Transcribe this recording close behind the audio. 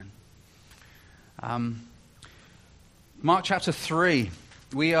Mark chapter 3.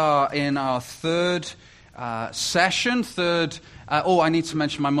 We are in our third session. I need to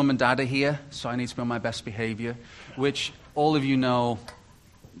mention my mum and dad are here, so I need to be on my best behavior, which all of you know,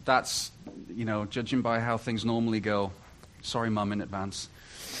 that's, judging by how things normally go. Sorry, Mum, in advance.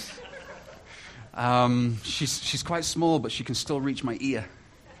 She's quite small, but she can still reach my ear.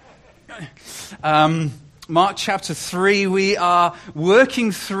 Mark chapter 3, we are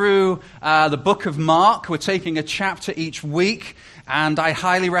working through the book of Mark. We're taking a chapter each week, and I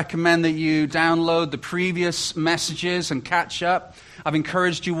highly recommend that you download the previous messages and catch up. I've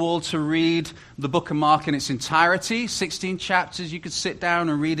encouraged you all to read the book of Mark in its entirety, 16 chapters. You could sit down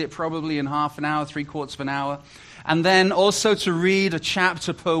and read it probably in half an hour, 3/4 of an hour. And then also to read a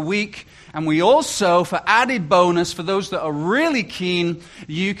chapter per week. And we also, for added bonus, for those that are really keen,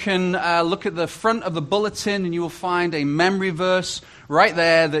 you can look at the front of the bulletin and you will find a memory verse right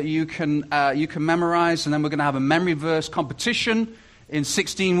there that you can memorize. And then we're going to have a memory verse competition in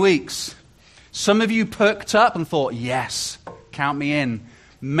 16 weeks. Some of you perked up and thought, yes, count me in.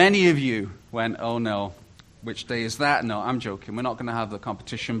 Many of you went, oh no. Which day is that? No, I'm joking. We're not going to have the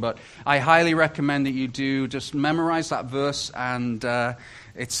competition, but I highly recommend that you do just memorize that verse, and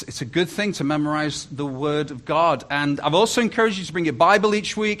it's a good thing to memorize the Word of God. And I've also encouraged you to bring your Bible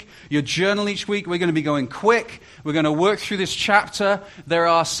each week, your journal each week. We're going to be going quick. We're going to work through this chapter. There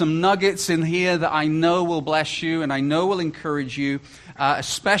are some nuggets in here that I know will bless you and I know will encourage you,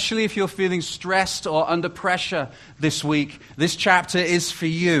 especially if you're feeling stressed or under pressure this week. This chapter is for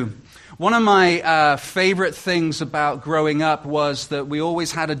you. One of my favorite things about growing up was that we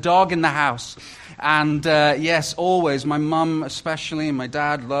always had a dog in the house. And yes, always. My mum especially and my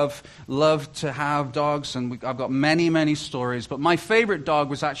dad loved to have dogs. And I've got many, many stories. But my favorite dog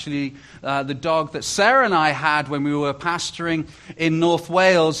was actually the dog that Sarah and I had when we were pastoring in North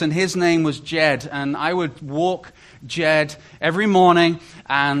Wales. And his name was Jed. And I would walk Jed every morning.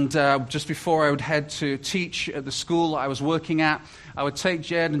 And just before I would head to teach at the school I was working at, I would take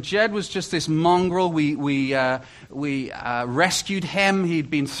Jed, and Jed was just this mongrel. We rescued him. He'd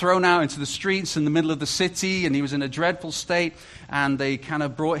been thrown out into the streets in the middle of the city, and he was in a dreadful state, and they kind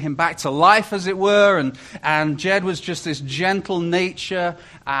of brought him back to life, as it were, and Jed was just this gentle nature,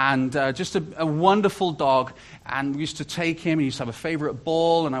 and just a wonderful dog. And we used to take him, he used to have a favorite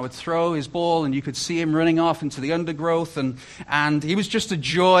ball, and I would throw his ball, and you could see him running off into the undergrowth, and he was just a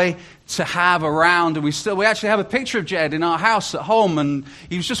joy to have around. And we actually have a picture of Jed in our house at home, and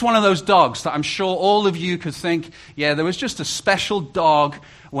he was just one of those dogs that I'm sure all of you could think, yeah, there was just a special dog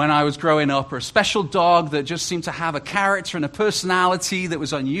when I was growing up, or a special dog that just seemed to have a character and a personality that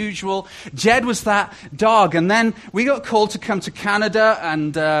was unusual. Jed was that dog. And then we got called to come to Canada,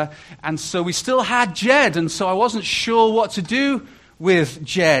 and so we still had Jed, and so I wasn't sure what to do with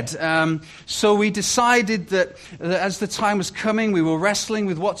Jed. So we decided that as the time was coming, we were wrestling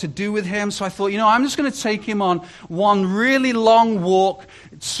with what to do with him. So I thought, I'm just going to take him on one really long walk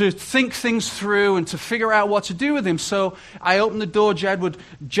to think things through and to figure out what to do with him. So I opened the door, Jed would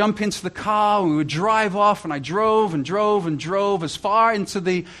jump into the car, and we would drive off, and I drove and drove and drove as far into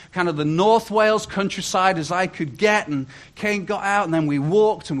the kind of the North Wales countryside as I could get, and Kane got out, and then we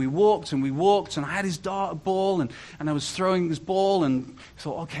walked and we walked and we walked, and I had his ball, and I was throwing his ball, and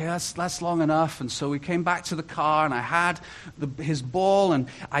thought, okay, that's long enough. And so we came back to the car, and I had his ball, and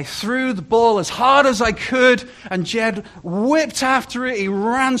I threw the ball as hard as I could, and Jed whipped after it. He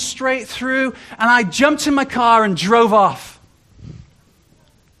ran straight through, and I jumped in my car and drove off.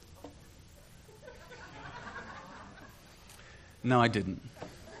 No, I didn't.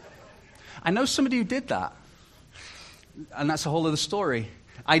 I know somebody who did that, and that's a whole other story.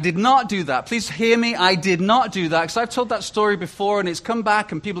 I did not do that. Please hear me. I did not do that, because I've told that story before, and it's come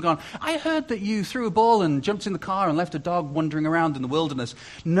back, and people have gone, I heard that you threw a ball and jumped in the car and left a dog wandering around in the wilderness.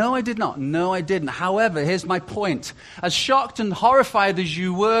 No, I did not. No, I didn't. However, here's my point. As shocked and horrified as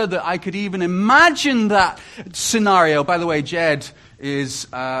you were that I could even imagine that scenario. By the way, Jed is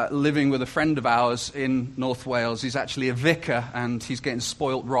living with a friend of ours in North Wales. He's actually a vicar, and he's getting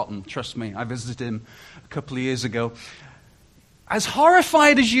spoilt rotten. Trust me, I visited him a couple of years ago. As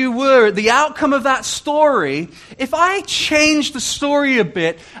horrified as you were at the outcome of that story, if I changed the story a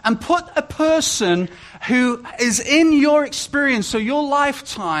bit and put a person who is in your experience or your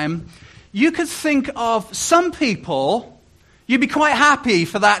lifetime, you could think of some people you'd be quite happy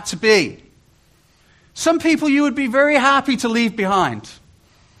for that to be. Some people you would be very happy to leave behind.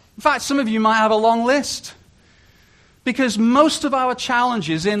 In fact, some of you might have a long list. Because most of our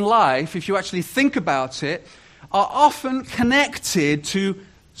challenges in life, if you actually think about it, are often connected to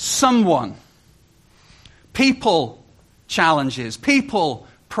someone. People challenges, people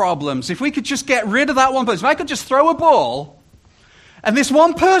problems, if we could just get rid of that one person, if I could just throw a ball and this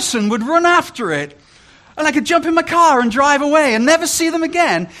one person would run after it and I could jump in my car and drive away and never see them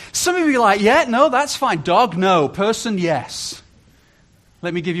again, some of you are like, yeah, no, that's fine. Dog, no. Person, yes.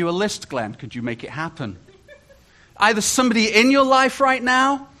 Let me give you a list, Glenn. Could you make it happen? Either somebody in your life right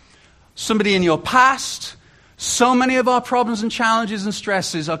now, somebody in your past. So many of our problems and challenges and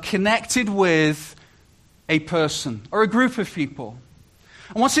stresses are connected with a person or a group of people.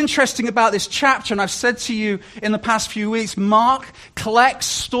 And what's interesting about this chapter, and I've said to you in the past few weeks, Mark collects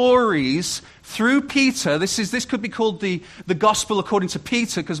stories through Peter. This could be called the gospel according to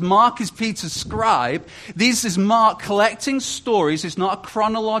Peter, because Mark is Peter's scribe. This is Mark collecting stories. It's not a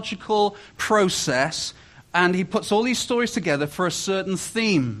chronological process. And he puts all these stories together for a certain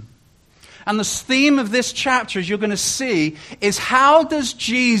theme. And the theme of this chapter, as you're going to see, is how does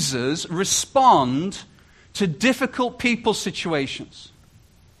Jesus respond to difficult people situations?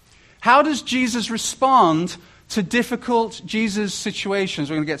 How does Jesus respond to difficult Jesus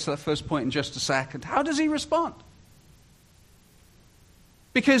situations? We're going to get to that first point in just a second. How does he respond?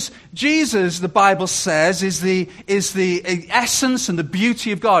 Because Jesus, the Bible says, is the essence and the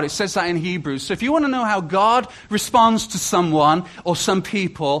beauty of God. It says that in Hebrews. So if you want to know how God responds to someone or some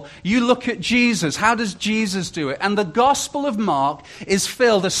people, you look at Jesus. How does Jesus do it? And the Gospel of Mark is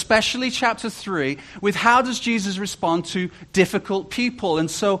filled, especially chapter 3, with how does Jesus respond to difficult people.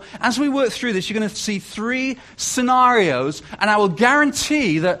 And so as we work through this, you're going to see 3 scenarios, and I will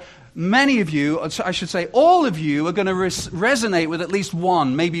guarantee that many of you, I should say all of you, are going to resonate with at least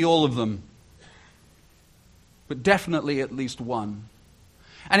one, maybe all of them. But definitely at least one.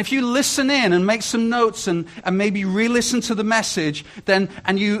 And if you listen in and make some notes and maybe re-listen to the message, then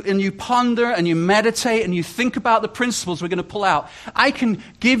and you ponder and you meditate and you think about the principles we're going to pull out, I can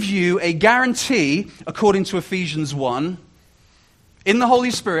give you a guarantee, according to Ephesians 1, in the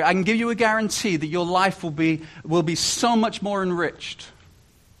Holy Spirit, I can give you a guarantee that your life will be so much more enriched.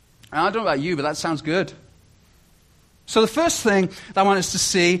 And I don't know about you, but that sounds good. So the first thing that I want us to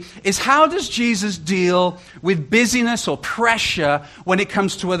see is, how does Jesus deal with busyness or pressure when it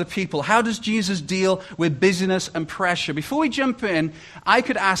comes to other people? How does Jesus deal with busyness and pressure? Before we jump in, I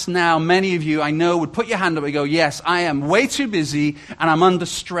could ask now, many of you I know would put your hand up and go, yes, I am way too busy and I'm under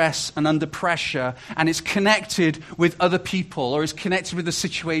stress and under pressure, and it's connected with other people or it's connected with the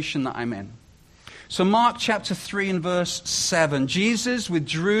situation that I'm in. So Mark chapter 3 and verse 7, Jesus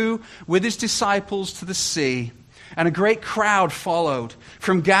withdrew with his disciples to the sea, and a great crowd followed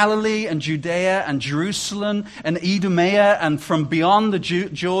from Galilee and Judea and Jerusalem and Idumea and from beyond the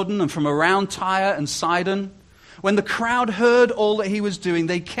Jordan and from around Tyre and Sidon. When the crowd heard all that he was doing,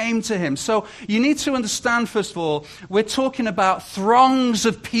 they came to him. So you need to understand, first of all, we're talking about throngs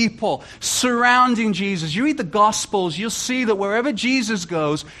of people surrounding Jesus. You read the Gospels, you'll see that wherever Jesus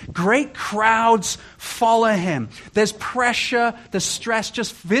goes, great crowds follow him. There's pressure, there's stress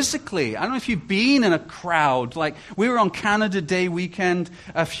just physically. I don't know if you've been in a crowd. Like, we were on Canada Day weekend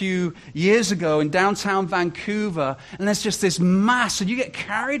a few years ago in downtown Vancouver, and there's just this mass, and you get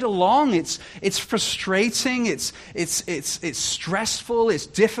carried along. It's frustrating, it's stressful, it's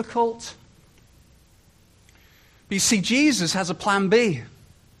difficult. But you see, Jesus has a plan B.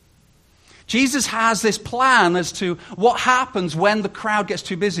 Jesus has this plan as to what happens when the crowd gets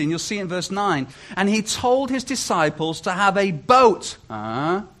too busy. And you'll see in verse 9. And he told his disciples to have a boat.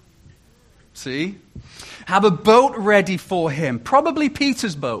 See? Have a boat ready for him. Probably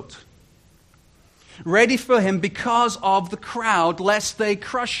Peter's boat. Ready for him because of the crowd, lest they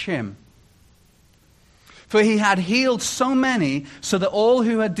crush him. For he had healed so many, so that all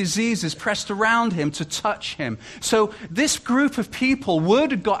who had diseases pressed around him to touch him. So this group of people,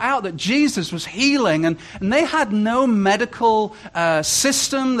 word had got out that Jesus was healing, and they had no medical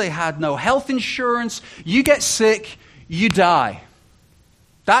system, they had no health insurance. You get sick, you die.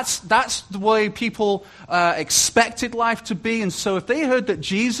 That's the way people expected life to be. And so if they heard that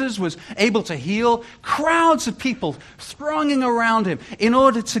Jesus was able to heal, crowds of people thronging around him in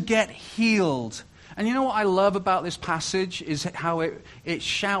order to get healed. And you know what I love about this passage is how it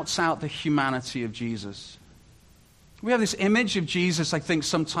shouts out the humanity of Jesus. We have this image of Jesus, I think,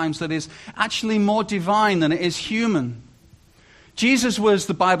 sometimes that is actually more divine than it is human. Jesus was,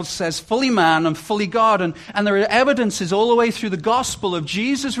 the Bible says, fully man and fully God. And there are evidences all the way through the gospel of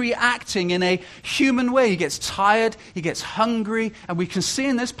Jesus reacting in a human way. He gets tired, he gets hungry, and we can see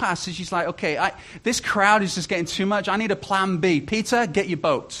in this passage, he's like, okay, this crowd is just getting too much. I need a plan B. Peter, get your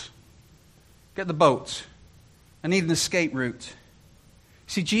boat. Get the boat. I need an escape route.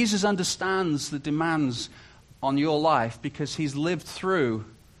 See, Jesus understands the demands on your life because he's lived through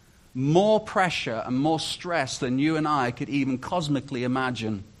more pressure and more stress than you and I could even cosmically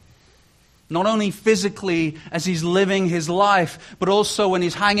imagine. Not only physically as he's living his life, but also when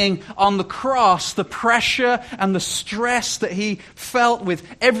he's hanging on the cross, the pressure and the stress that he felt with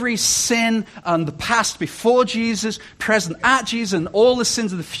every sin and the past before Jesus, present at Jesus, and all the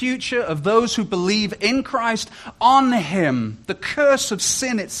sins of the future of those who believe in Christ on him. The curse of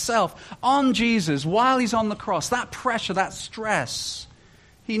sin itself on Jesus while he's on the cross. That pressure, that stress.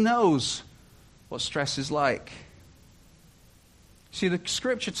 He knows what stress is like. See, the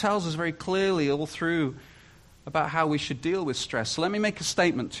scripture tells us very clearly all through about how we should deal with stress. So let me make a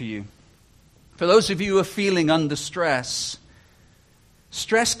statement to you. For those of you who are feeling under stress,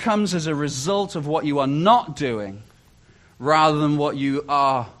 stress comes as a result of what you are not doing rather than what you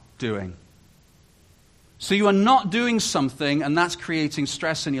are doing. So you are not doing something, and that's creating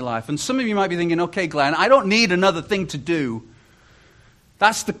stress in your life. And some of you might be thinking, okay, Glenn, I don't need another thing to do.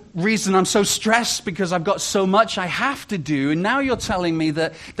 That's the reason I'm so stressed, because I've got so much I have to do. And now you're telling me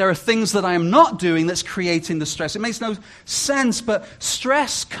that there are things that I am not doing that's creating the stress. It makes no sense, but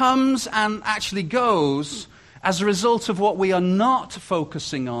stress comes and actually goes as a result of what we are not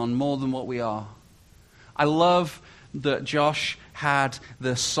focusing on more than what we are. I love that Josh had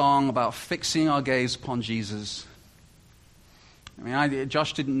the song about fixing our gaze upon Jesus.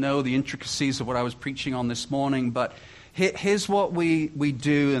 Josh didn't know the intricacies of what I was preaching on this morning, but here's what we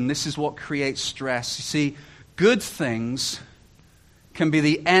do, and this is what creates stress. You see, good things can be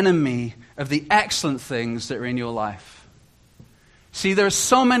the enemy of the excellent things that are in your life. See, there are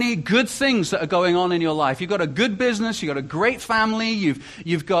so many good things that are going on in your life. You've got a good business, you've got a great family,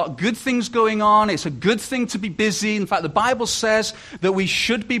 you've got good things going on. It's a good thing to be busy. In fact, the Bible says that we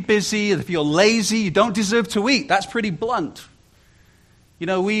should be busy. If you're lazy, you don't deserve to eat. That's pretty blunt. You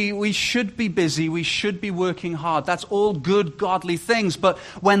know, we should be busy, we should be working hard. That's all good, godly things. But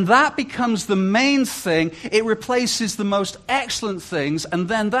when that becomes the main thing, it replaces the most excellent things, and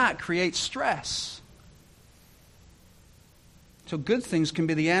then that creates stress. So good things can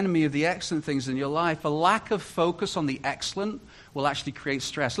be the enemy of the excellent things in your life. A lack of focus on the excellent will actually create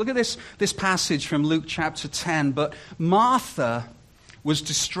stress. Look at this passage from Luke chapter 10. But Martha was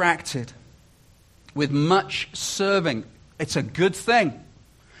distracted with much serving. It's a good thing.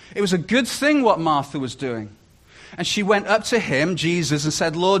 It was a good thing what Martha was doing. And she went up to him, Jesus, and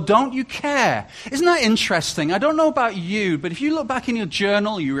said, Lord, don't you care? Isn't that interesting? I don't know about you, but if you look back in your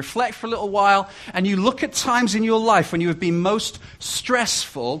journal, you reflect for a little while, and you look at times in your life when you have been most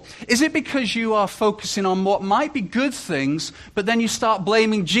stressful, is it because you are focusing on what might be good things, but then you start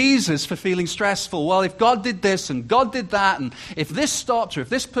blaming Jesus for feeling stressful? Well, if God did this and God did that, and if this stopped, or if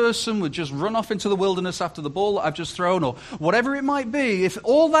this person would just run off into the wilderness after the ball that I've just thrown, or whatever it might be, if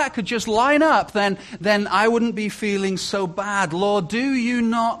all that could just line up, then I wouldn't be feeling so bad. Lord, do you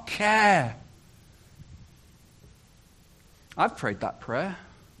not care? I've prayed that prayer.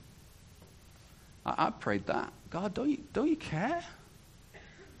 I've prayed that. God, don't you care?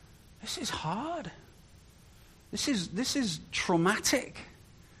 This is hard. This is traumatic.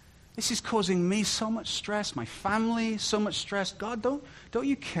 This is causing me so much stress, my family so much stress. God, don't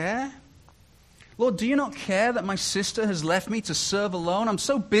you care? Lord, do you not care that my sister has left me to serve alone? I'm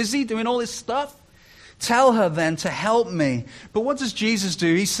so busy doing all this stuff. Tell her then to help me. But what does Jesus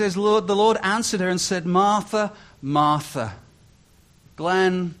do? He says, the Lord answered her and said, Martha, Martha.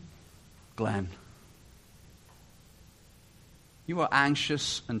 Glenn. You are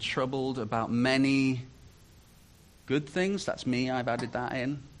anxious and troubled about many good things. That's me. I've added that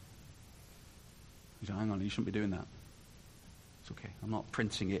in. You say, hang on, you shouldn't be doing that. It's okay. I'm not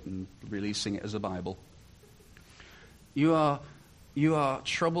printing it and releasing it as a Bible. You are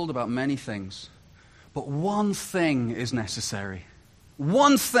troubled about many things. But one thing is necessary.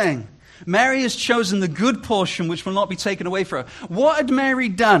 One thing. Mary has chosen the good portion which will not be taken away from her. What had Mary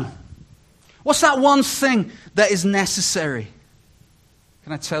done? What's that one thing that is necessary?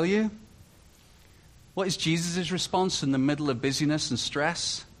 Can I tell you? What is Jesus' response in the middle of busyness and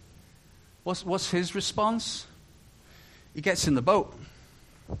stress? What's his response? He gets in the boat.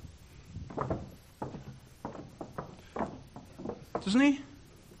 Doesn't he?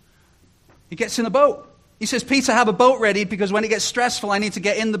 He gets in the boat. He says, Peter, have a boat ready because when it gets stressful, I need to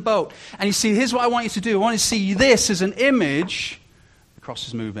get in the boat. And you see, here's what I want you to do. I want you to see this as an image. The cross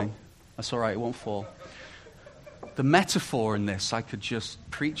is moving. That's all right, it won't fall. The metaphor in this, I could just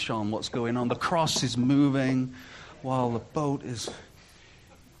preach on what's going on. The cross is moving while the boat is...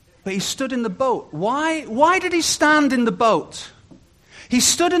 But he stood in the boat. Why did he stand in the boat? He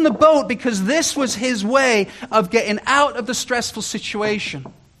stood in the boat because this was his way of getting out of the stressful situation.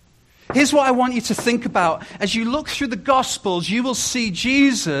 Here's what I want you to think about. As you look through the Gospels, you will see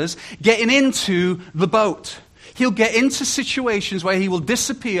Jesus getting into the boat. He'll get into situations where he will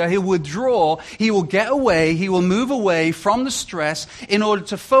disappear, he'll withdraw, he will get away, he will move away from the stress in order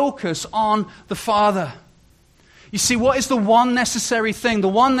to focus on the Father. You see, what is the one necessary thing? The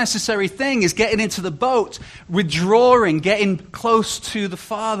one necessary thing is getting into the boat, withdrawing, getting close to the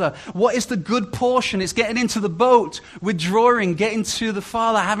Father. What is the good portion? It's getting into the boat, withdrawing, getting to the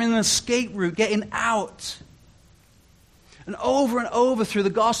Father, having an escape route, getting out. And over through the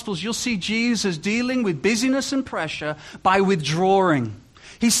Gospels, you'll see Jesus dealing with busyness and pressure by withdrawing.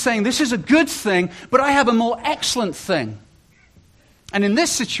 He's saying, this is a good thing, but I have a more excellent thing. And in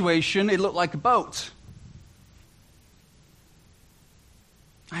this situation, it looked like a boat.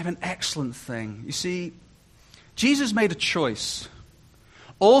 I have an excellent thing. You see, Jesus made a choice.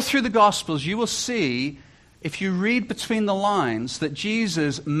 All through the Gospels, you will see, if you read between the lines, that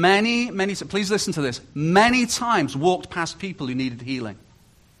Jesus many, please listen to this, many times walked past people who needed healing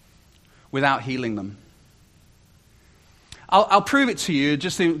without healing them. I'll prove it to you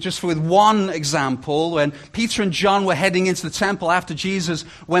just with one example. When Peter and John were heading into the temple after Jesus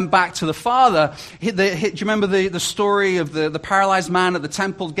went back to the Father, do you remember the story of the paralyzed man at the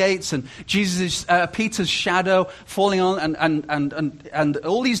temple gates and Peter's shadow falling on and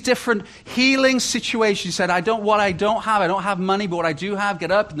all these different healing situations? He said, I don't have money, but what I do have,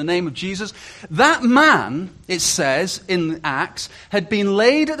 get up in the name of Jesus. That man, it says in Acts, had been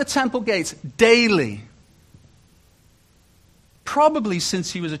laid at the temple gates daily. Probably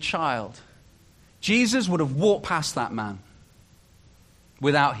since he was a child. Jesus would have walked past that man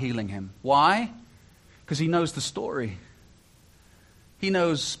without healing him. Why? Because he knows the story. He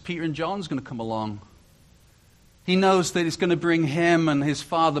knows Peter and John's going to come along. He knows that it's going to bring him and his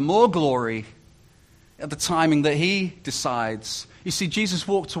Father more glory at the timing that he decides. You see, Jesus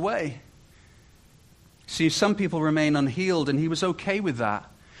walked away. See, some people remain unhealed, and he was okay with that.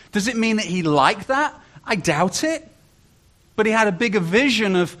 Does it mean that he liked that? I doubt it. But he had a bigger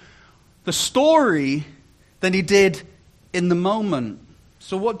vision of the story than he did in the moment.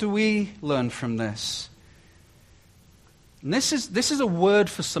 So what do we learn from this? And this is a word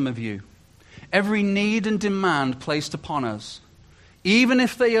for some of you. Every need and demand placed upon us, even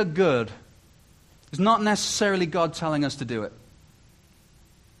if they are good, is not necessarily God telling us to do it.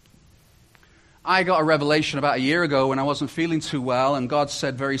 I got a revelation about a year ago when I wasn't feeling too well, and God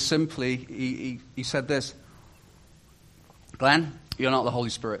said very simply, he said this, Glenn, you're not the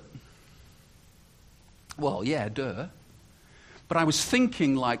Holy Spirit. Well, yeah, duh. But I was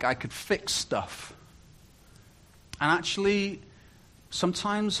thinking like I could fix stuff. And actually,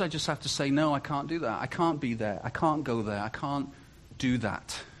 sometimes I just have to say, no, I can't do that. I can't be there. I can't go there. I can't do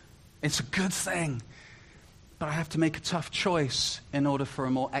that. It's a good thing. But I have to make a tough choice in order for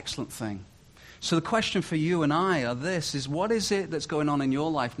a more excellent thing. So the question for you and I is what is it that's going on in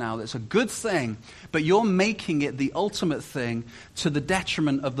your life now that's a good thing, but you're making it the ultimate thing to the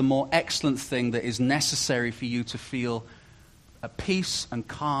detriment of the more excellent thing that is necessary for you to feel at peace and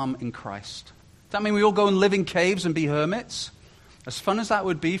calm in Christ? Does that mean we all go and live in caves and be hermits? As fun as that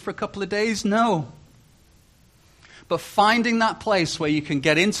would be for a couple of days? No. But finding that place where you can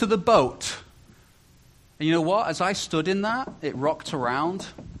get into the boat, and you know what? As I stood in that, it rocked around.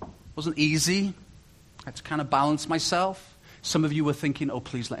 It wasn't easy. I had to kind of balance myself. Some of you were thinking, oh,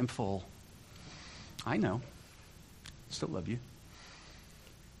 please let him fall. I know. Still love you.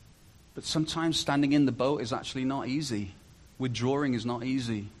 But sometimes standing in the boat is actually not easy. Withdrawing is not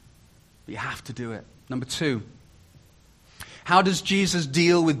easy. But you have to do it. Number 2. How does Jesus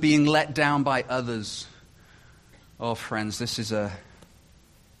deal with being let down by others? Oh, friends, this is a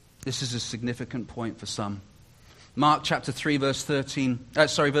significant point for some. Mark chapter 3, verse 19.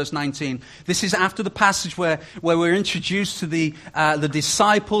 This is after the passage where we're introduced to the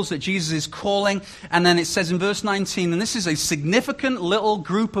disciples that Jesus is calling. And then it says in verse 19, and this is a significant little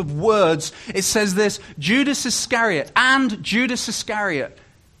group of words. It says this, Judas Iscariot.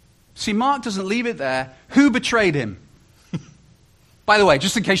 See, Mark doesn't leave it there. Who betrayed him? By the way,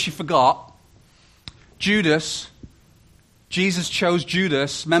 just in case you forgot, Jesus chose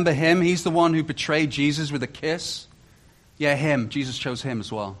Judas. Remember him? He's the one who betrayed Jesus with a kiss. Yeah, him. Jesus chose him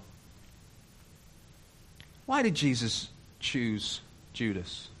as well. Why did Jesus choose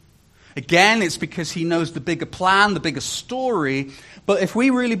Judas? Again, it's because he knows the bigger plan, the bigger story. But if we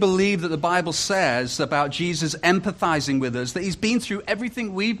really believe that the Bible says about Jesus empathizing with us, that he's been through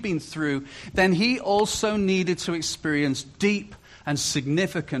everything we've been through, then he also needed to experience deep and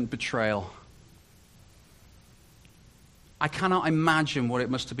significant betrayal. I cannot imagine what it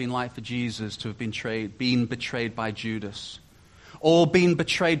must have been like for Jesus to have been betrayed by Judas. or being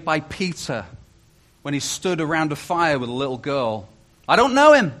betrayed by Peter when he stood around a fire with a little girl. I don't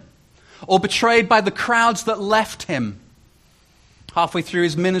know him. Or betrayed by the crowds that left him halfway through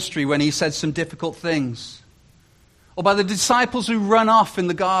his ministry when he said some difficult things. Or by the disciples who run off in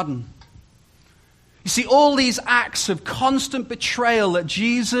the garden. You see, all these acts of constant betrayal that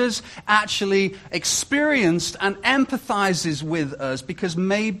Jesus actually experienced and empathizes with us because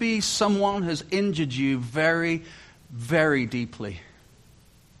maybe someone has injured you very, very deeply.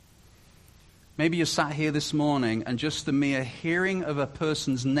 Maybe you're sat here this morning and just the mere hearing of a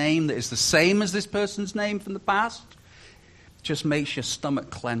person's name that is the same as this person's name from the past just makes your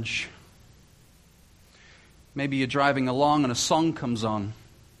stomach clench. Maybe you're driving along and a song comes on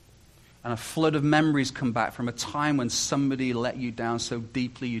and a flood of memories come back from a time when somebody let you down so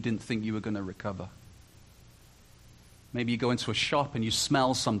deeply you didn't think you were going to recover. Maybe you go into a shop and you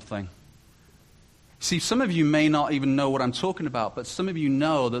smell something. See, some of you may not even know what I'm talking about, but some of you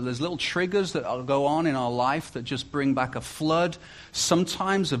know that there's little triggers that go on in our life that just bring back a flood,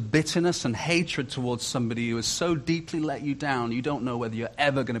 sometimes of bitterness and hatred towards somebody who has so deeply let you down, you don't know whether you're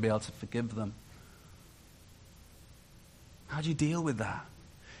ever going to be able to forgive them. How do you deal with that?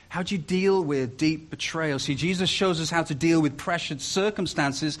 How do you deal with deep betrayal? See, Jesus shows us how to deal with pressured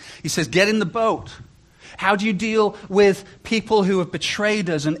circumstances. He says, get in the boat. How do you deal with people who have betrayed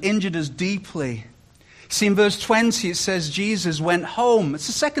us and injured us deeply? See, in verse 20, it says Jesus went home. It's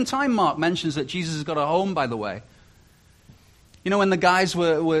the second time Mark mentions that Jesus has got a home, by the way. You know, when the guys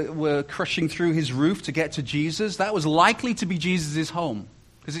were crushing through his roof to get to Jesus, that was likely to be Jesus' home.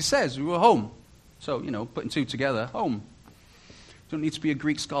 Because it says, we were home. So, you know, putting two together, home. Don't need to be a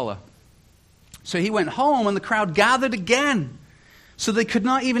Greek scholar. So he went home and the crowd gathered again. So they could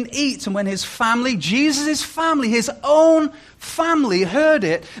not even eat. And when his family, Jesus' family, his own family heard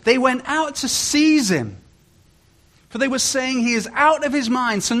it, they went out to seize him. For they were saying he is out of his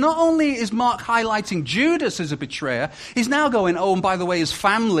mind. So not only is Mark highlighting Judas as a betrayer, he's now going, oh, and by the way, his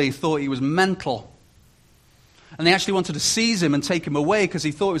family thought he was mental. And they actually wanted to seize him and take him away because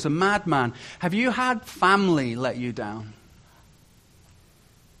he thought he was a madman. Have you had family let you down?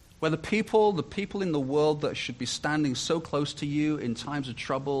 Where the people in the world that should be standing so close to you in times of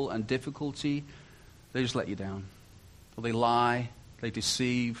trouble and difficulty, they just let you down. Or they lie, they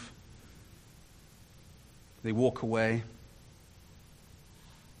deceive, they walk away.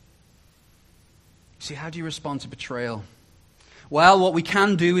 See, how do you respond to betrayal? Well, what we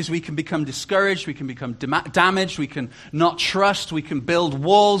can do is we can become discouraged, we can become damaged, we can not trust, we can build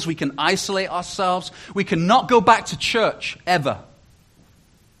walls, we can isolate ourselves, we can not go back to church ever.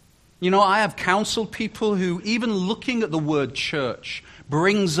 You know, I have counseled people who, even looking at the word church,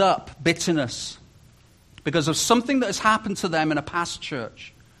 brings up bitterness because of something that has happened to them in a past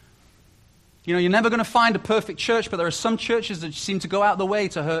church. You know, you're never going to find a perfect church, but there are some churches that seem to go out of the way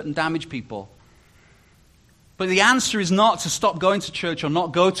to hurt and damage people. But the answer is not to stop going to church or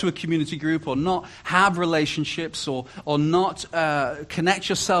not go to a community group or not have relationships or not connect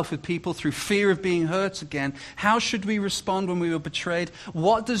yourself with people through fear of being hurt again. How should we respond when we were betrayed?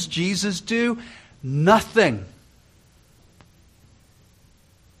 What does Jesus do? Nothing.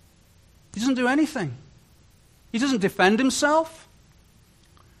 He doesn't do anything. He doesn't defend himself.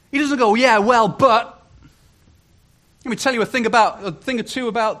 He doesn't go, yeah, well, but let me tell you a thing or two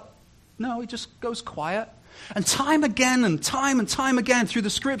about. No, he just goes quiet. And time and time again through the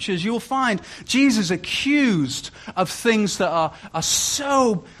scriptures, you'll find Jesus accused of things that are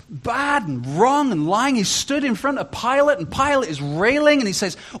so bad and wrong and lying. He stood in front of Pilate, and Pilate is railing, and he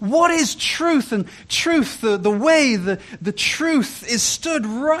says, what is truth? And truth, the way, the truth is stood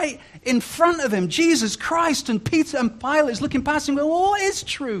right in front of him. Jesus Christ, and Peter and Pilate is looking past him going, well, what is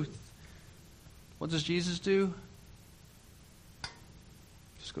truth? What does Jesus do?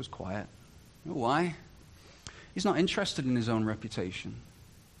 He just goes quiet. You know why? He's not interested in his own reputation.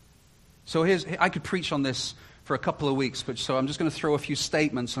 So I could preach on this for a couple of weeks, so I'm just going to throw a few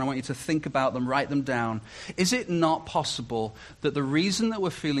statements and I want you to think about them, write them down. Is it not possible that the reason that we're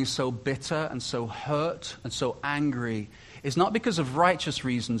feeling so bitter and so hurt and so angry is not because of righteous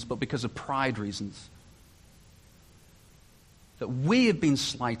reasons, but because of pride reasons? That we have been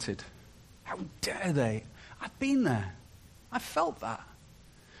slighted. How dare they? I've been there. I've felt that.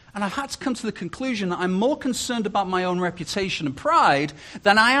 And I've had to come to the conclusion that I'm more concerned about my own reputation and pride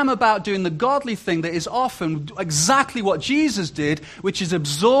than I am about doing the godly thing that is often exactly what Jesus did, which is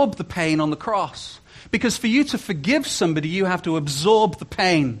absorb the pain on the cross. Because for you to forgive somebody, you have to absorb the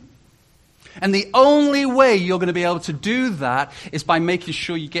pain. And the only way you're going to be able to do that is by making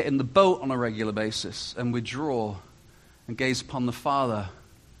sure you get in the boat on a regular basis and withdraw and gaze upon the Father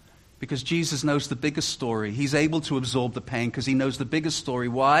Because Jesus knows the bigger story. He's able to absorb the pain because he knows the bigger story.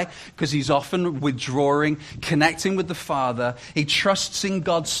 Why? Because he's often withdrawing, connecting with the Father. He trusts in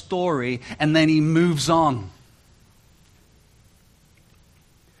God's story, and then he moves on.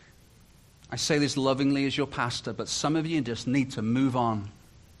 I say this lovingly as your pastor, but some of you just need to move on.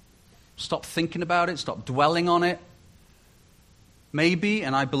 Stop thinking about it. Stop dwelling on it. Maybe,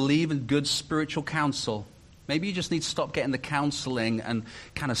 and I believe in good spiritual counsel, maybe you just need to stop getting the counseling and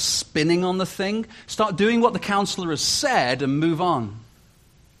kind of spinning on the thing. Start doing what the counselor has said and move on.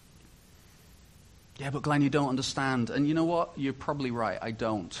 Yeah, but Glenn, you don't understand. And you know what? You're probably right. I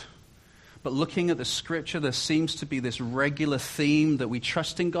don't. But looking at the scripture, there seems to be this regular theme that we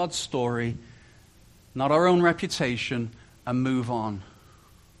trust in God's story, not our own reputation, and move on.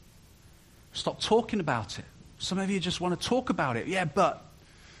 Stop talking about it. Some of you just want to talk about it. Yeah, but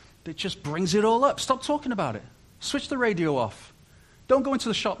it just brings it all up. Stop talking about it. Switch the radio off. Don't go into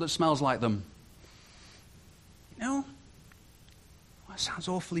the shop that smells like them. No? That sounds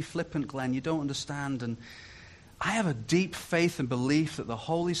awfully flippant, Glenn. You don't understand. And I have a deep faith and belief that the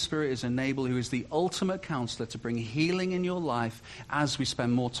Holy Spirit is enabled, who is the ultimate counselor, to bring healing in your life as we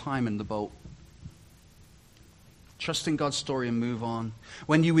spend more time in the boat. Trust in God's story and move on.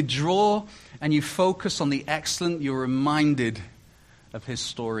 When you withdraw and you focus on the excellent, you're reminded of his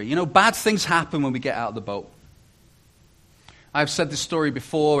story. You know, bad things happen when we get out of the boat. I've said this story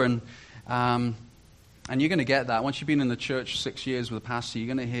before, and you're going to get that. Once you've been in the church 6 years with a pastor, you're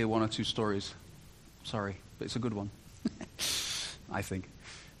going to hear one or two stories. Sorry, but it's a good one, I think.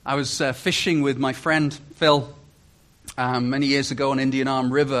 I was fishing with my friend Phil many years ago on Indian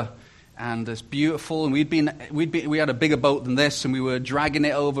Arm River. And it's beautiful, and we had a bigger boat than this, and we were dragging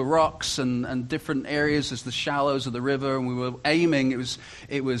it over rocks and different areas as the shallows of the river, and we were aiming.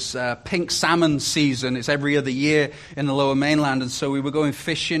 It was pink salmon season. It's every other year in the Lower Mainland, and so we were going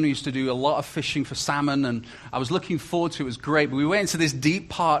fishing. We used to do a lot of fishing for salmon, and I was looking forward to it. It was great. But we went into this deep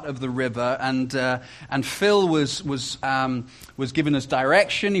part of the river, and Phil was giving us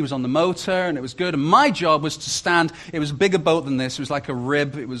direction. He was on the motor, and it was good. And my job was to stand. It was a bigger boat than this. It was like a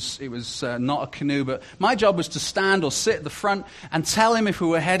rib. It was not a canoe, but my job was to stand or sit at the front and tell him if we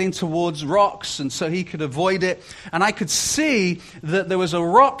were heading towards rocks, and so he could avoid it. And I could see that there was a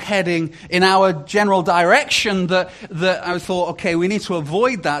rock heading in our general direction that I thought, okay, we need to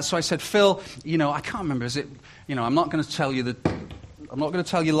avoid that. So I said, Phil, I can't remember. I'm not going to tell you I'm not going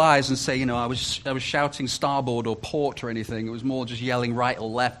to tell you lies and say, I was shouting starboard or port or anything. It was more just yelling right or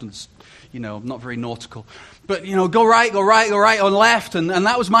left, and not very nautical. But, go right on left, and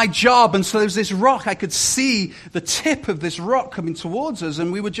that was my job. And so there was this rock. I could see the tip of this rock coming towards us,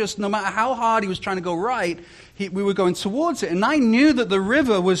 and we were just, no matter how hard he was trying to go right, we were going towards it. And I knew that the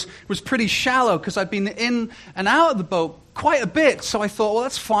river was pretty shallow because I'd been in and out of the boat quite a bit. So I thought, well,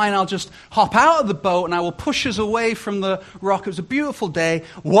 that's fine. I'll just hop out of the boat, and I will push us away from the rock. It was a beautiful day.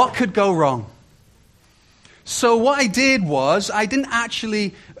 What could go wrong? So what I did was I didn't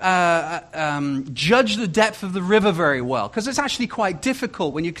actually judge the depth of the river very well, because it's actually quite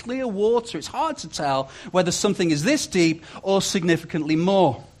difficult. When you clear water, it's hard to tell whether something is this deep or significantly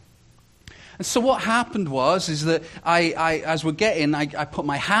more. And so what happened is that as we're getting, I put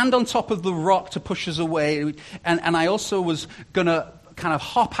my hand on top of the rock to push us away, and I also was going to kind of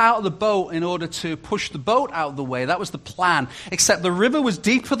hop out of the boat in order to push the boat out of the way. That was the plan. Except the river was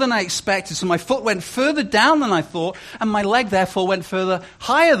deeper than I expected, so my foot went further down than I thought, and my leg therefore went further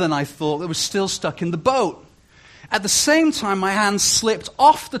higher than I thought. It was still stuck in the boat. At the same time, my hand slipped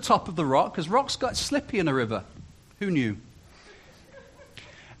off the top of the rock, because rocks got slippy in a river. Who knew?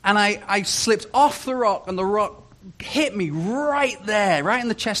 And I slipped off the rock, and the rock hit me right there, right in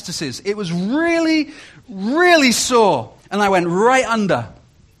the chestises. It was really, really sore. And I went right under.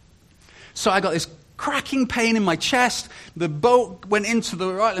 So I got this cracking pain in my chest. The boat went into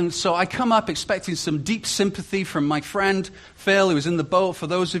the right, and so I come up expecting some deep sympathy from my friend Phil, who was in the boat. For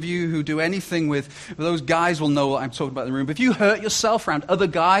those of you who do anything with those guys will know what I'm talking about in the room. But if you hurt yourself around other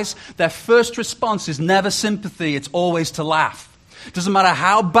guys, their first response is never sympathy. It's always to laugh. Doesn't matter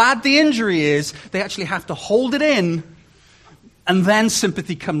how bad the injury is, they actually have to hold it in, and then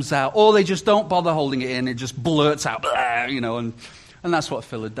sympathy comes out. Or they just don't bother holding it in. It just blurts out, and that's what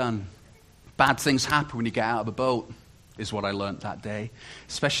Phil had done. Bad things happen when you get out of a boat, is what I learned that day.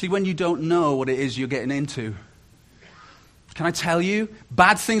 Especially when you don't know what it is you're getting into. Can I tell you?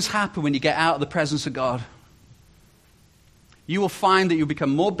 Bad things happen when you get out of the presence of God. You will find that you'll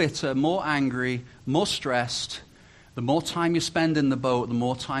become more bitter, more angry, more stressed. The more time you spend in the boat, the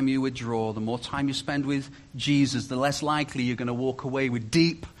more time you withdraw, the more time you spend with Jesus, the less likely you're going to walk away with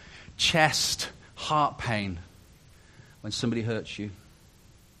deep chest, heart pain when somebody hurts you.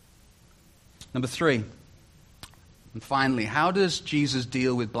 Number 3. And finally, how does Jesus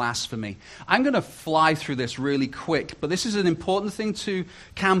deal with blasphemy? I'm going to fly through this really quick, but this is an important thing to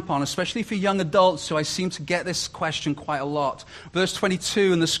camp on, especially for young adults who I seem to get this question quite a lot. Verse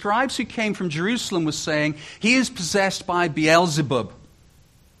 22, and the scribes who came from Jerusalem were saying, he is possessed by Beelzebub.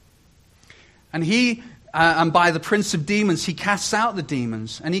 And by the prince of demons, he casts out the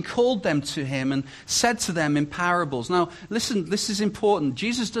demons. And he called them to him and said to them in parables. Now, listen, this is important.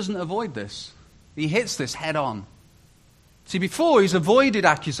 Jesus doesn't avoid this. He hits this head on. See, before he's avoided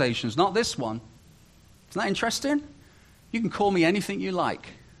accusations, not this one. Isn't that interesting? You can call me anything you like,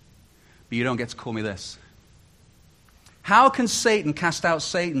 but you don't get to call me this. How can Satan cast out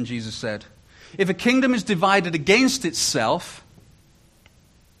Satan, Jesus said? If a kingdom is divided against itself,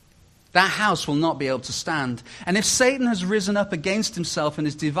 that house will not be able to stand. And if Satan has risen up against himself and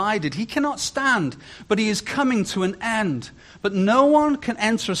is divided, he cannot stand, but he is coming to an end. But no one can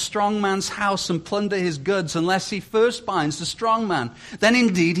enter a strong man's house and plunder his goods unless he first binds the strong man. Then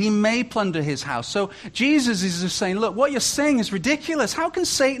indeed he may plunder his house. So Jesus is just saying, look, what you're saying is ridiculous. How can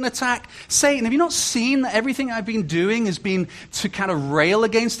Satan attack Satan? Have you not seen that everything I've been doing has been to kind of rail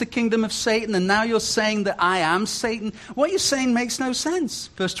against the kingdom of Satan, and now you're saying that I am Satan? What you're saying makes no sense.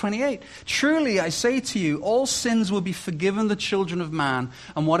 Verse 28. Truly, I say to you, all sins will be forgiven the children of man,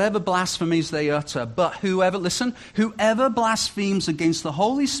 and whatever blasphemies they utter. But whoever blasphemes against the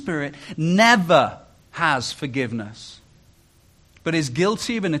Holy Spirit never has forgiveness, but is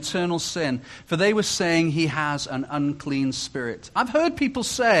guilty of an eternal sin. For they were saying he has an unclean spirit. I've heard people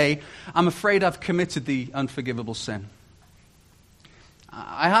say, I'm afraid I've committed the unforgivable sin.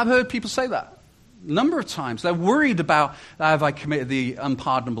 I have heard people say that. A number of times. They're worried about, have I committed the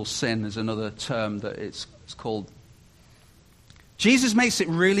unpardonable sin, is another term that it's called. Jesus makes it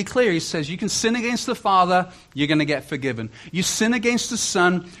really clear. He says, you can sin against the Father, you're going to get forgiven. You sin against the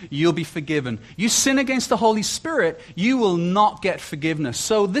Son, you'll be forgiven. You sin against the Holy Spirit, you will not get forgiveness.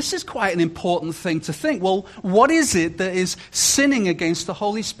 So this is quite an important thing to think. Well, what is it that is sinning against the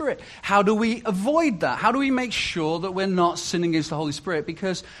Holy Spirit? How do we avoid that? How do we make sure that we're not sinning against the Holy Spirit?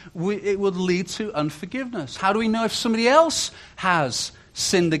 Because it would lead to unforgiveness. How do we know if somebody else has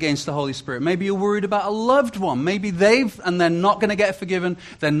sinned against the Holy Spirit? Maybe you're worried about a loved one. Maybe they're not going to get forgiven.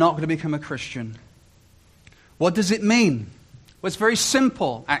 They're not going to become a Christian. What does it mean? Well, it's very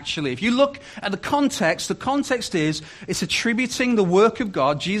simple, actually. If you look at the context is it's attributing the work of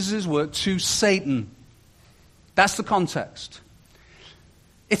God, Jesus' work, to Satan. That's the context.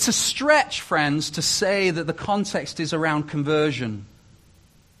 It's a stretch, friends, to say that the context is around conversion,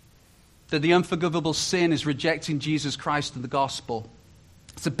 that the unforgivable sin is rejecting Jesus Christ and the gospel.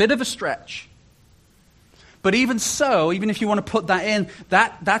 It's a bit of a stretch. But even so, even if you want to put that in,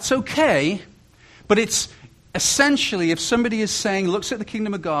 that's okay. But it's essentially, if somebody is saying, looks at the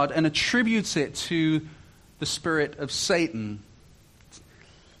kingdom of God and attributes it to the spirit of Satan,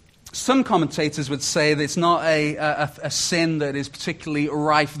 some commentators would say that it's not a sin that is particularly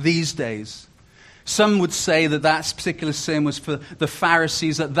rife these days. Some would say that that particular sin was for the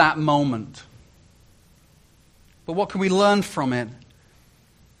Pharisees at that moment. But what can we learn from it?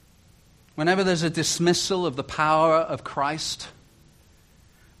 Whenever there's a dismissal of the power of Christ,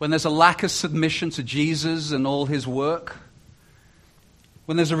 when there's a lack of submission to Jesus and all his work,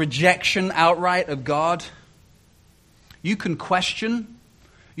 when there's a rejection outright of God, you can question,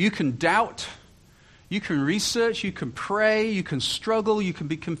 you can doubt, you can research, you can pray, you can struggle, you can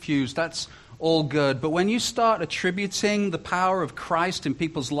be confused. That's all good. But when you start attributing the power of Christ in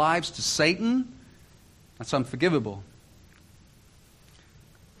people's lives to Satan, that's unforgivable.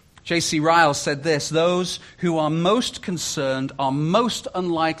 J.C. Ryle said this, those who are most concerned are most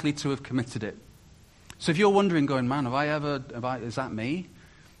unlikely to have committed it. So if you're wondering, going, man, is that me?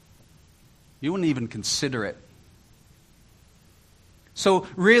 You wouldn't even consider it. So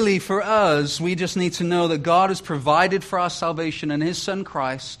really for us, we just need to know that God has provided for our salvation in his Son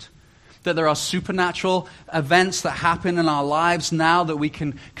Christ, that there are supernatural events that happen in our lives now that we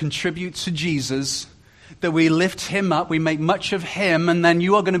can contribute to Jesus, that we lift him up, we make much of him, and then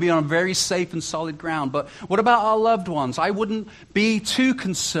you are going to be on very safe and solid ground. But what about our loved ones? I wouldn't be too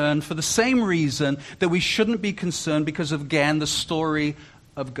concerned for the same reason that we shouldn't be concerned because of, again, the story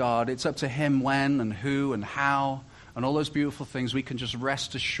of God. It's up to him when and who and how and all those beautiful things. We can just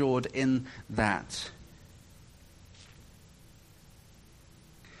rest assured in that.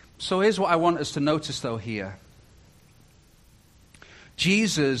 So here's what I want us to notice, though, here.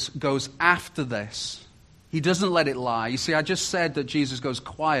 Jesus goes after this. He doesn't let it lie. You see, I just said that Jesus goes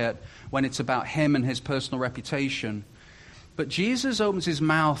quiet when it's about him and his personal reputation. But Jesus opens his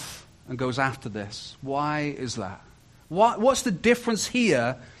mouth and goes after this. Why is that? What's the difference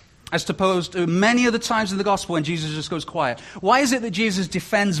here as opposed to many other times in the gospel when Jesus just goes quiet. Why is it that Jesus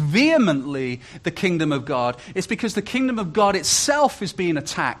defends vehemently the kingdom of God? It's because the kingdom of God itself is being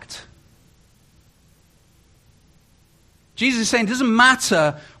attacked. Jesus is saying it doesn't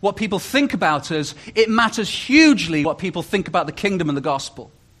matter what people think about us, it matters hugely what people think about the kingdom and the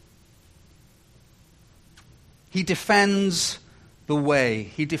gospel. He defends the way.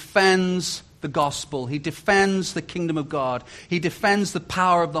 He defends the gospel. He defends the kingdom of God. He defends the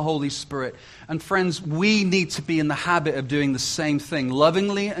power of the Holy Spirit. And friends, we need to be in the habit of doing the same thing,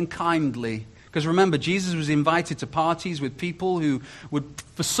 lovingly and kindly. Because remember, Jesus was invited to parties with people who would,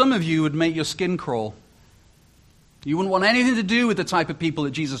 for some of you, would make your skin crawl. You wouldn't want anything to do with the type of people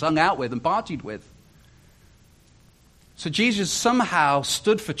that Jesus hung out with and partied with. So Jesus somehow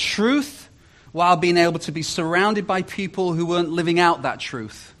stood for truth while being able to be surrounded by people who weren't living out that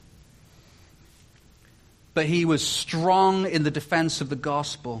truth. But he was strong in the defense of the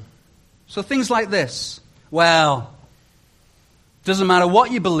gospel. So things like this. Well, doesn't matter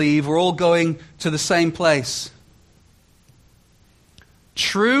what you believe, we're all going to the same place.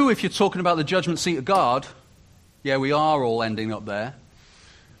 True if you're talking about the judgment seat of God. Yeah, we are all ending up there.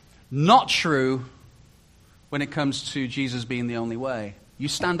 Not true when it comes to Jesus being the only way. You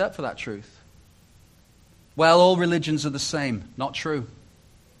stand up for that truth. Well, all religions are the same. Not true.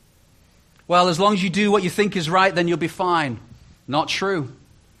 Well, as long as you do what you think is right, then you'll be fine. Not true.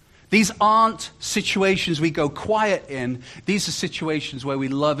 These aren't situations we go quiet in. These are situations where we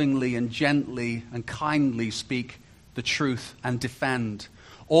lovingly and gently and kindly speak the truth and defend.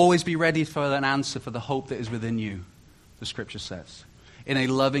 Always be ready for an answer for the hope that is within you, the scripture says, in a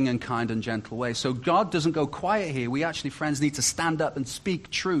loving and kind and gentle way. So God doesn't go quiet here. We actually, friends, need to stand up and speak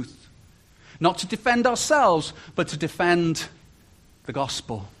truth. Not to defend ourselves, but to defend the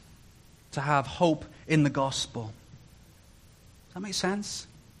gospel. To have hope in the gospel. Does that make sense?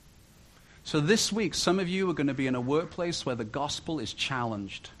 So this week, some of you are going to be in a workplace where the gospel is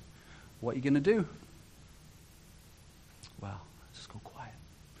challenged. What are you going to do? Well, just go quiet.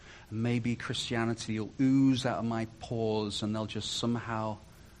 And maybe Christianity will ooze out of my pores and they'll just somehow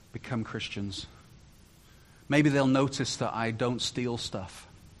become Christians. Maybe they'll notice that I don't steal stuff.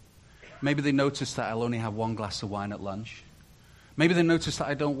 Maybe they notice that I'll only have one glass of wine at lunch. Maybe they notice that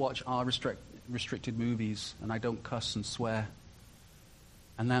I don't watch restricted movies and I don't cuss and swear.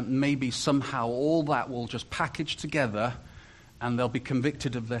 And then maybe somehow all that will just package together and they'll be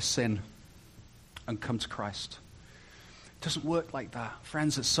convicted of their sin and come to Christ. It doesn't work like that.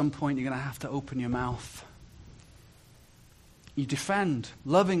 Friends, at some point you're going to have to open your mouth. You defend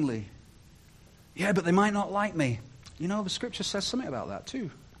lovingly. Yeah, but they might not like me. You know, the scripture says something about that too.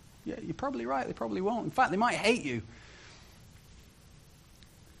 Yeah, you're probably right. They probably won't. In fact, they might hate you.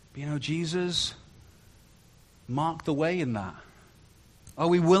 But you know, Jesus marked the way in that. Are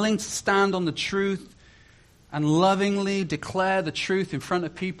we willing to stand on the truth and lovingly declare the truth in front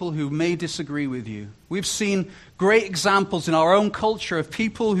of people who may disagree with you? We've seen great examples in our own culture of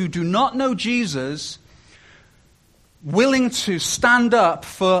people who do not know Jesus willing to stand up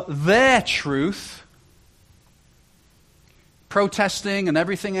for their truth, protesting and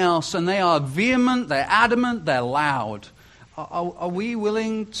everything else, and they are vehement, they're adamant, they're loud. Are we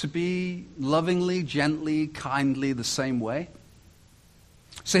willing to be lovingly, gently, kindly the same way?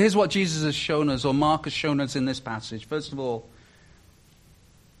 So here's what Jesus has shown us, or Mark has shown us in this passage. First of all,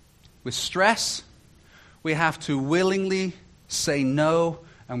 with stress, we have to willingly say no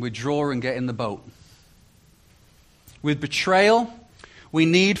and withdraw and get in the boat. With betrayal, we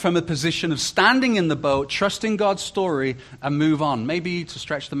need from a position of standing in the boat, trusting God's story, and move on. Maybe to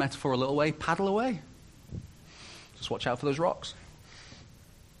stretch the metaphor a little way, paddle away. Just watch out for those rocks.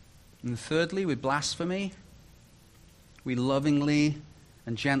 And thirdly, with blasphemy, we lovingly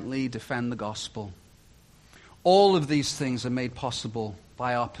and gently defend the gospel. All of these things are made possible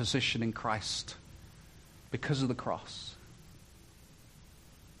by our position in Christ because of the cross.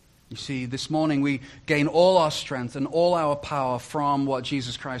 You see, this morning we gain all our strength and all our power from what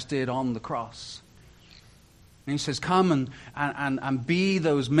Jesus Christ did on the cross. And he says, come and be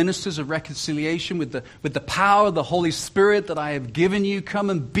those ministers of reconciliation with the power of the Holy Spirit that I have given you. Come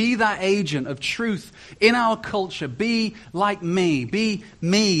and be that agent of truth in our culture. Be like me. Be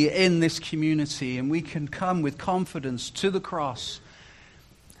me in this community. And we can come with confidence to the cross.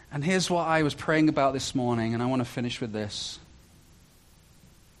 And here's what I was praying about this morning, and I want to finish with this.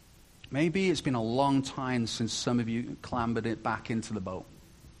 Maybe it's been a long time since some of you clambered it back into the boat.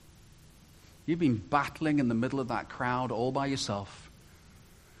 You've been battling in the middle of that crowd all by yourself.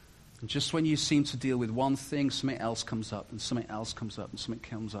 And just when you seem to deal with one thing, something else comes up, and something else comes up, and something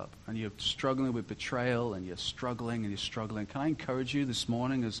comes up. And you're struggling with betrayal, and you're struggling, and you're struggling. Can I encourage you this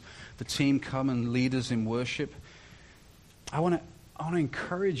morning as the team come and lead us in worship? I want to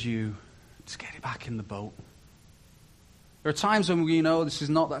encourage you to get it back in the boat. There are times when this is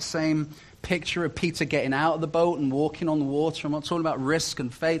not that same picture of Peter getting out of the boat and walking on the water. I'm not talking about risk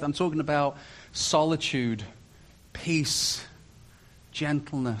and faith. I'm talking about solitude, peace,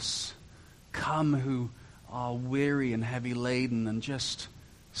 gentleness. Come who are weary and heavy laden and just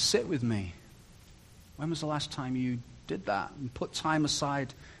sit with me. When was the last time you did that and put time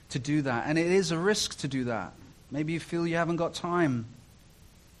aside to do that? And it is a risk to do that. Maybe you feel you haven't got time.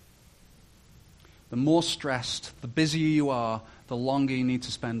 The more stressed, the busier you are, the longer you need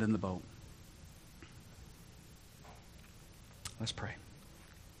to spend in the boat. Let's pray.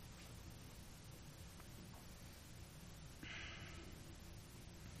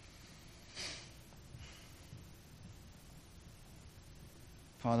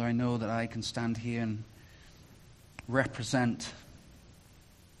 Father, I know that I can stand here and represent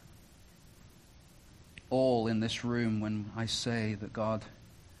all in this room when I say that, God,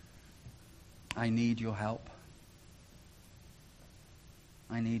 I need your help.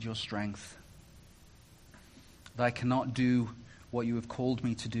 I need your strength. That I cannot do what you have called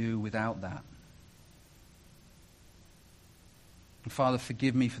me to do without that. And Father,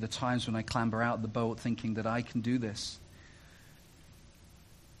 forgive me for the times when I clamber out of the boat thinking that I can do this.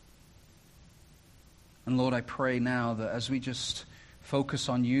 And Lord, I pray now that as we just focus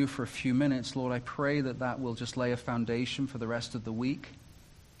on you for a few minutes, Lord, I pray that that will just lay a foundation for the rest of the week.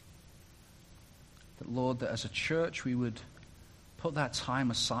 That, Lord, that as a church we would put that time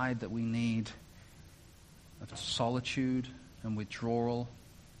aside that we need of solitude and withdrawal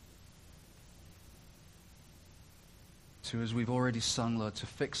to, as we've already sung, Lord, to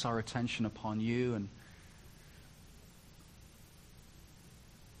fix our attention upon you. And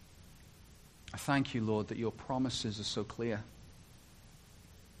I thank you, Lord, that your promises are so clear,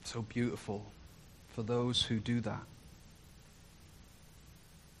 so beautiful for those who do that.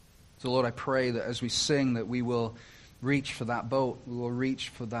 So, Lord, I pray that as we sing that we will reach for that boat, we will reach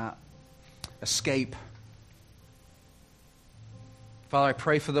for that escape. Father, I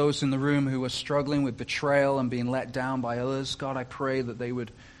pray for those in the room who are struggling with betrayal and being let down by others. God, I pray that they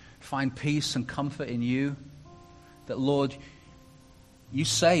would find peace and comfort in you. That, Lord, you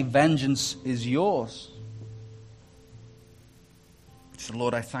say vengeance is yours. So,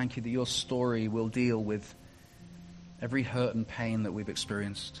 Lord, I thank you that your story will deal with every hurt and pain that we've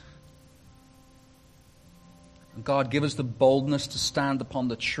experienced. And God, give us the boldness to stand upon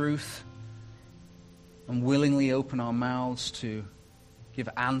the truth and willingly open our mouths to give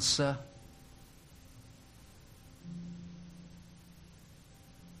answer.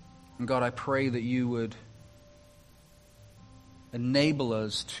 And God, I pray that you would enable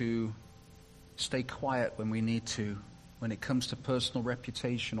us to stay quiet when we need to, when it comes to personal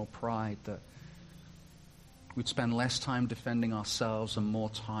reputation or pride, that we'd spend less time defending ourselves and more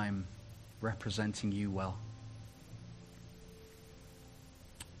time representing you well.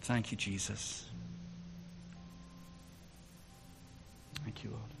 Thank you, Jesus. Thank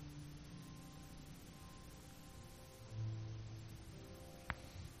you, Lord.